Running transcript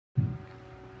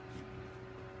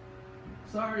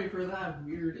Sorry for that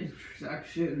weird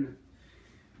introduction.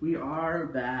 We are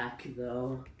back,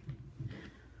 though,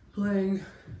 playing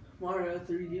Mario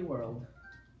 3D World.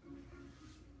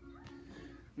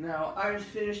 Now, I just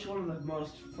finished one of the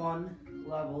most fun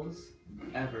levels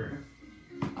ever.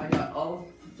 I got all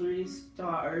 3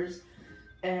 stars,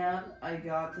 and I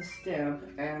got the stamp,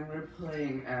 and we're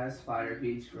playing as Fire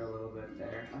Peach for a little bit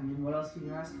there. I mean, what else can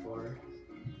you ask for?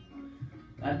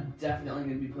 I'm definitely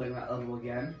going to be playing that level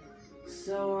again.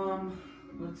 So,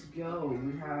 let's go.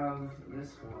 We have this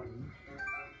one,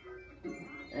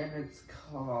 and it's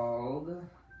called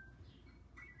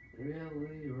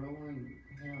Really Rolling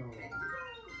Hill.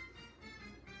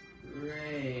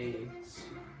 Great.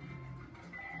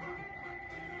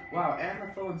 Wow, and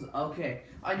the phone's okay.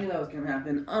 I knew that was gonna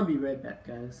happen. I'll be right back,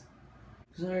 guys.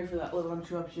 Sorry for that little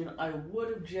interruption. I would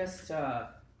have just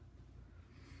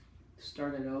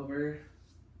started over,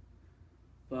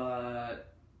 but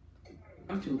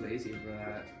I'm too lazy for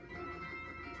that.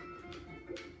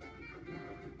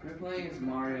 We're playing as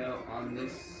Mario on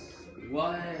this.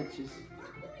 What? Just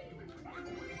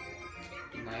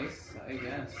nice, I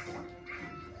guess.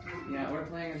 Yeah, we're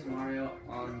playing as Mario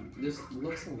on this.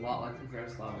 Looks a lot like the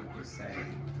first level, just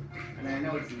saying. And I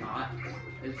know it's not.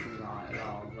 It's not at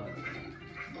all, but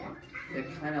it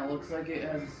kind of looks like it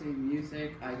has the same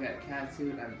music. I got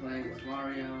Catsuit. I'm playing as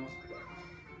Mario.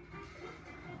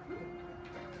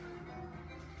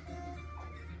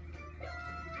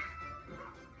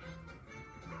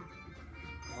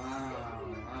 Wow,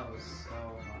 that was so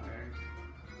hard.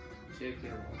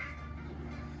 Chicken.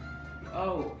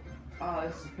 Oh,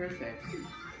 this is perfect.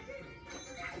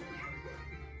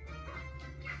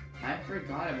 I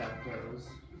forgot about those.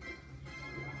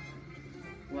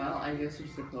 Well, I guess you're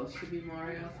supposed to be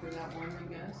Mario for that one, I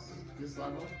guess. This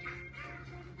level.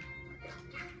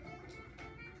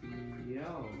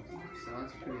 Yo, so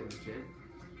that's pretty legit.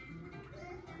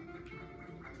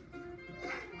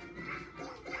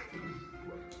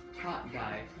 Hot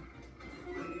guy.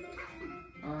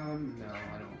 No,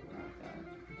 I don't want that.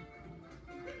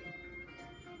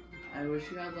 I wish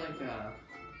you had like a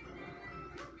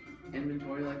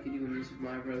inventory like you do in Super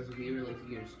Mario Bros. Wii, where like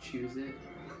you can just choose it.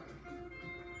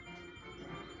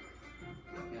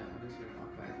 Yeah, I'm just gonna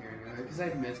walk back here anyway, because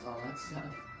I've missed all that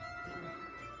stuff.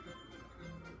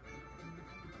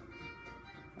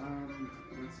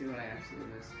 Let's see what I actually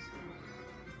missed.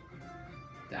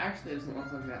 That actually doesn't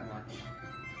look like that much.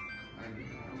 I don't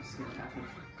know what's gonna happen.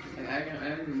 Like, I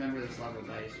don't remember this level,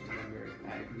 but I just remember. I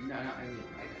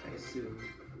assume.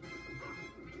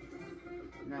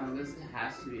 No, this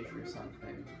has to be for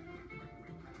something.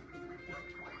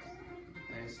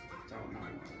 I just don't know.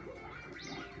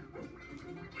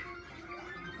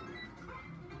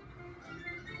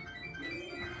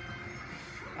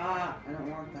 Ah, I don't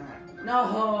want that.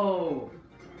 No!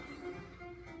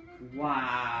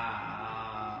 Wow.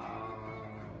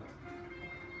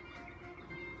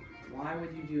 Why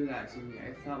would you do that to me?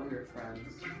 I thought we were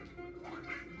friends.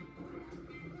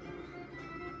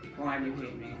 Why do you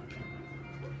hate me?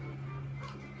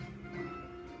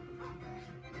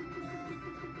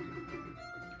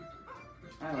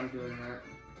 I like doing that.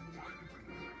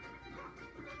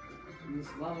 In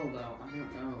this level though, I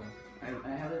don't know. I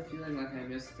have a feeling like I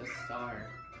missed a star.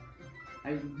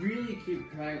 I really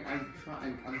keep trying,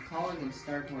 I'm calling them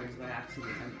star coins by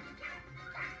accident.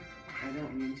 I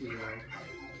don't mean to though.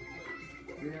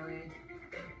 Really?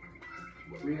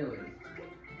 Really?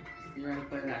 You're gonna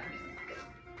play that?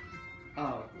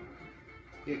 Oh.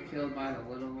 Get killed by the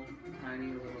little,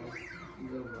 tiny little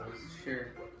Goombas. Sure.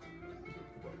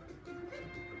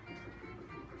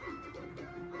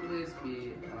 Please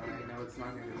be. I know it's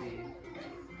not gonna be.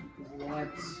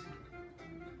 What?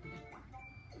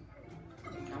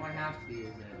 Now I have to use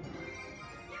it.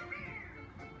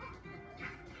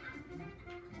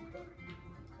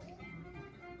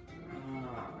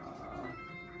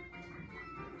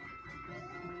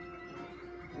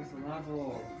 This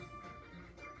level.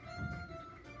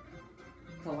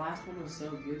 The last one was so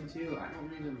good too. I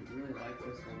don't even really like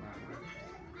this one that much.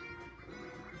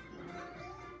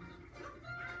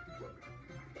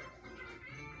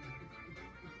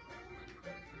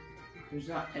 There's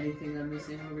not anything I'm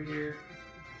missing over here.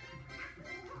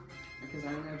 Because I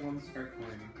only have 1 star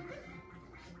coin.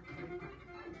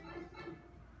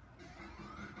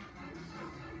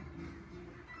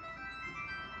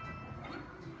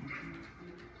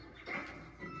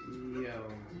 Yo.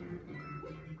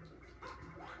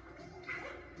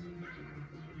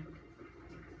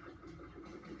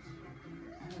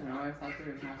 I don't know, I thought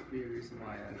there would have to be a reason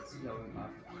why it's going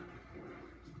up.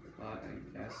 But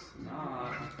I guess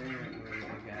not, apparently, I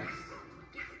guess.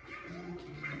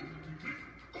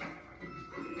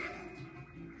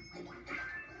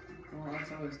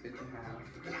 always good to have.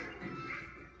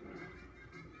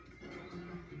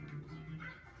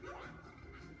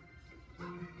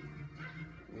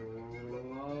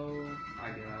 Whoa.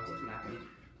 I knew I was snapping.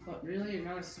 But really, you're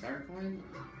not a star coin?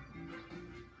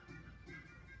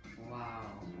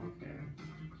 Wow, okay.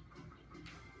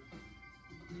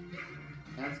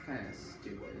 That's kind of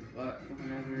stupid, but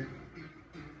whatever.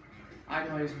 I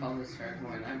know I just called this star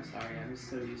coin. I'm sorry, I'm just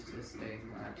so used to saying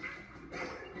that.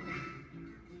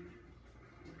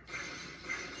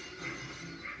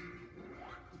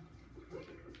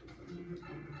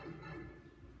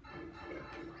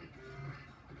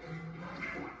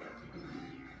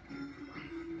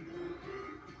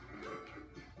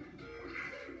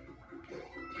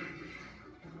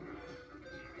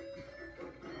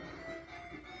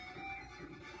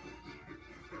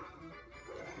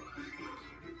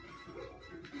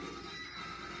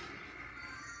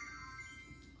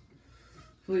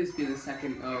 Please be the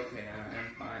second. Oh, okay,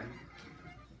 I'm fine.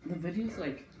 The video's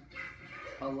like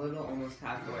a little almost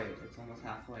halfway. It's almost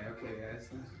halfway. Okay, guys.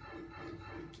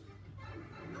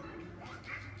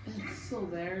 It's still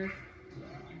there.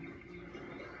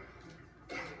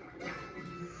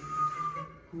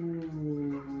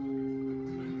 Ooh,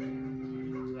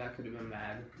 that could have been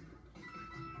bad.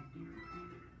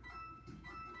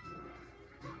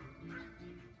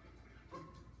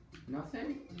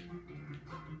 Nothing?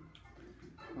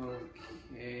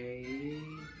 Okay.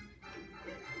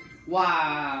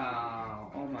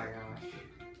 Wow! Oh my gosh.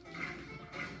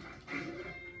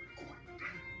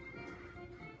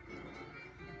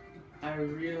 I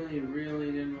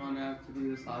really didn't want to have to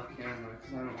do this off camera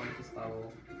because I don't like this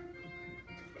level.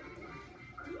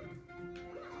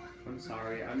 I'm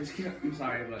sorry. I'm just kidding. I'm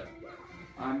sorry, but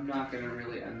I'm not gonna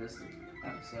really end this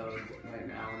episode right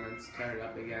now and then start it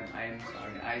up again. I am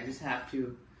sorry. I just have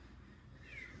to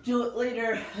do it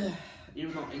later.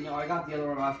 Even though, you know, I got the other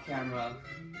one off camera.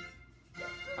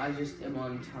 I just am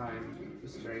on time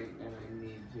restraint and I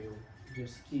need to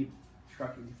just keep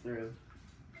trucking through.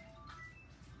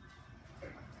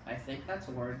 I think that's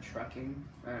a word, trucking.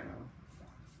 I don't know.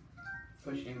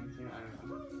 Pushing, you know, I don't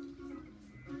know.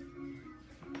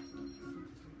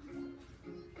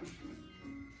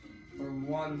 We're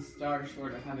 1 star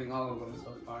short of having all of them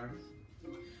so far.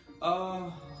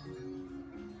 Oh.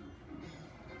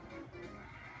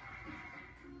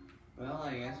 Well,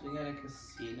 I guess we got a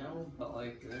casino, but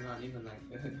like, they're not even that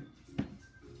good.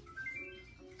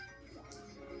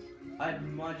 I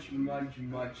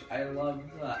love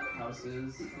the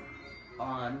houses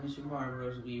on Super Mario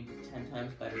Bros. Would be 10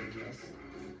 times better than this.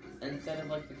 Instead of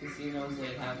like the casinos,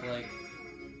 they have like,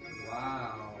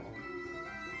 wow.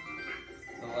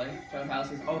 The lifestyle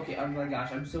houses. Okay, oh my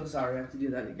gosh, I'm so sorry. I have to do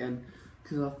that again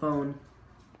because of the phone.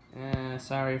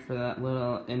 Sorry for that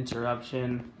little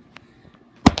interruption.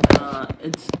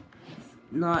 It's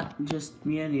not just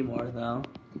me anymore, though.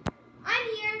 I'm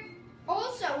here.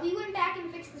 Also, we went back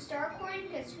and fixed the star coin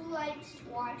because who likes to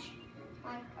watch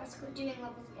like us doing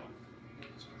levels again?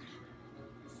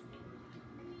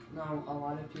 No, a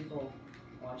lot of people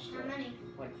watched it. How many?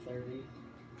 Like 30.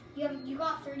 You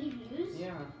got 30 views?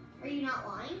 Yeah. Are you not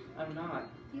lying? I'm not.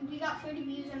 We got 30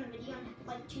 views on a video in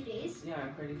like 2 days. Yeah,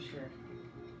 I'm pretty sure.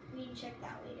 We can check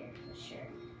that later for sure.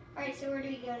 All right, so where do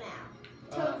we go now?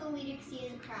 Toad the leader because he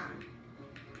has a crown.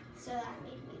 So that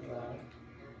made me really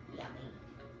yummy.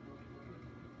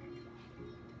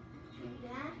 Can we do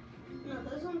that? No,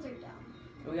 those ones are dumb.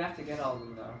 We have to get all of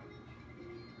them, though.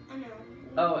 I know.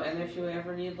 Oh, and if you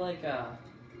ever need like a...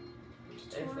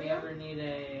 Tutorial? If we ever need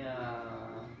a,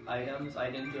 items,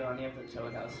 I didn't do any of the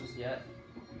Toad houses yet.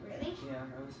 Really? Yeah,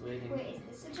 I was waiting. Wait, is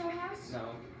this a toad house?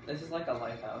 No, this is like a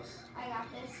life house. I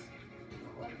got this.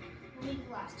 Let me do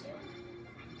the last 2.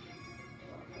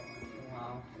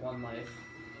 Wow, 1 life.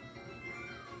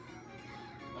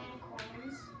 And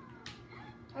coins.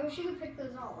 I wish you could pick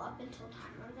those all up until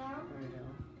time runs out. There we go.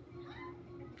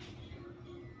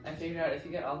 I figured out if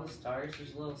you get all the stars,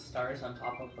 there's little stars on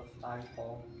top of the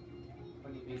flagpole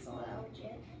when you beat the Well, level.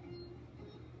 legit.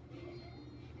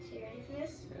 So you ready for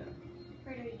this? Yeah.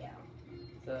 Where do we go?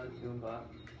 The Goomba.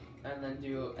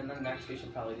 And then next we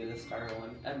should probably do the star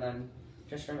one. And then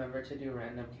just remember to do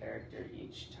random character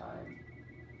each time.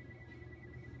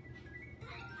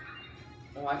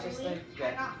 Watch us Really? like I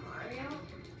get... got Mario.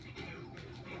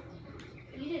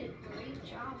 You did a great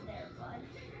job there, bud.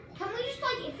 Can we just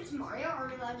like, if it's Mario, are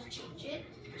we allowed to change it?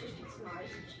 Just because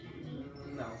Mario's a genie.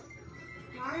 No.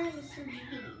 Mario is so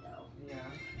genie though.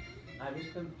 Yeah. I've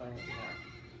just been playing that.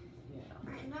 Yeah.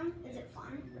 Random? Is it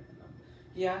fun?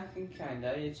 Yeah, I think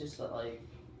kinda. It's just that, like,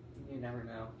 you never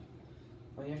know.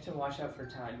 Well, you have to watch out for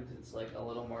time because it's like a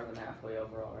little more than halfway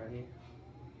over already.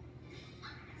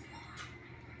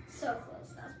 So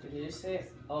close. That's Did you just say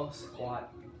it? Oh,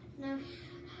 squat. no.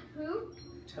 Who?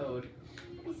 Toad.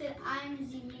 He said I'm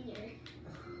the winner.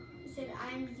 He said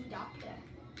I'm the doctor.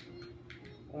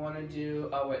 Wanna do?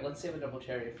 Oh wait, let's save a double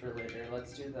cherry for later.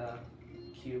 Let's do the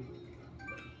cube.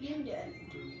 You can do it.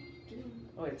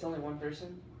 Oh wait, it's only one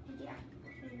person. Yeah.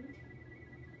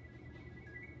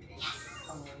 Yes.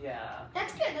 Oh yeah.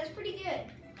 That's good. That's pretty good.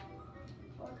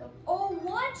 Oh,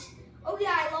 what? Oh,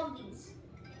 yeah, I love these.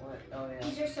 What? Oh yeah.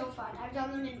 These are so fun. I've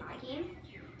done them in my game.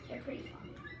 They're pretty fun.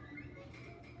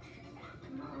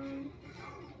 Come on.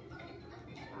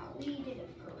 Oh, we did a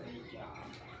great job.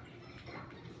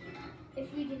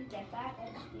 If we didn't get that,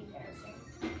 that'd just be embarrassing.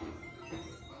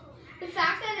 The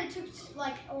fact that it took,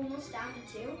 like, almost down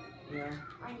to 2. Yeah.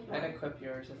 I need I'd one. equip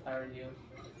yours if I were you.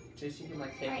 Just so you can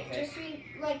like take Alright, a hit. just read,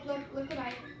 like, look what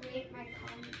I create my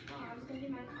combo. Oh, I was gonna do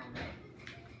my combo.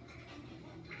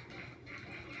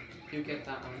 You get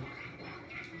that one.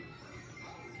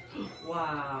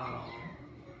 Wow.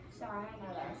 Sorry, I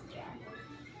know that was a job.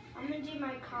 I'm gonna do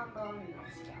my combo on the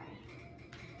next guy.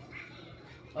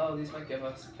 Oh, these might give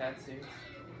us cat suits.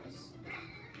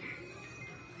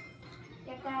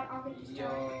 Get that? I'll get you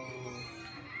started. Yo.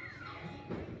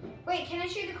 Wait, can I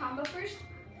show you the combo first?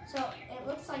 So it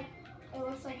looks like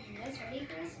this. Ready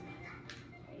for this?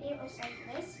 Ready? It looks like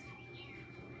this.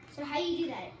 So how you do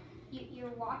that? You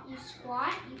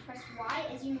squat. You press Y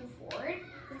as you move forward.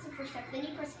 That's the first step. Then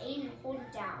you press A and you hold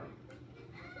it down.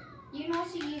 You can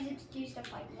also use it to do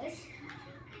stuff like this.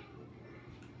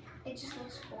 It just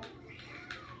looks cool.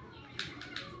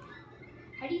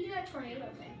 How do you do that tornado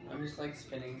thing? I'm just like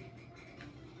spinning.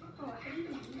 Oh, how do you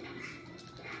do these?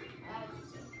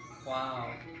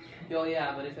 Wow. Yo,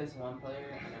 yeah, but if it's one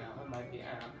player, I don't know, it might be,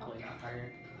 I don't know, probably not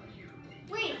higher.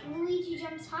 Wait, Luigi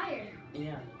jumps higher.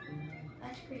 Yeah.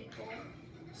 That's pretty cool.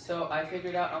 So I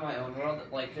figured out on my own world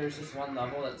that like there's this one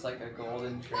level that's like a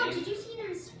golden Oh, train. did you see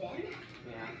them spin?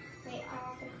 Yeah. Wait, I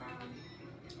want the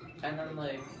crown. And then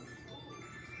like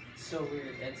it's so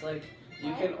weird. It's like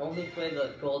you can only play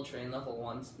the gold train level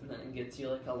once and then it gets you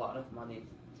like a lot of money.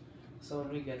 So when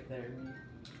we get there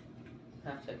we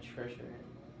have to treasure it.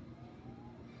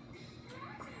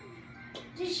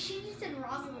 She just said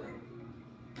Rosalind.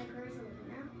 Like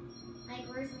Rosalina. Like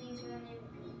Rosaline's real name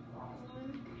is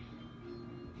Rosalind.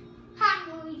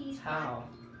 Ha! Luigi's fun. How?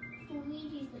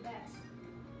 Luigi's the best.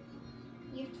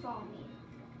 You have to follow me.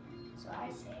 So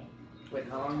I say. Wait,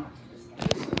 how long? Talk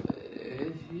to this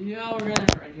guy. Yeah, we're gonna have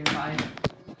it right here. Bye.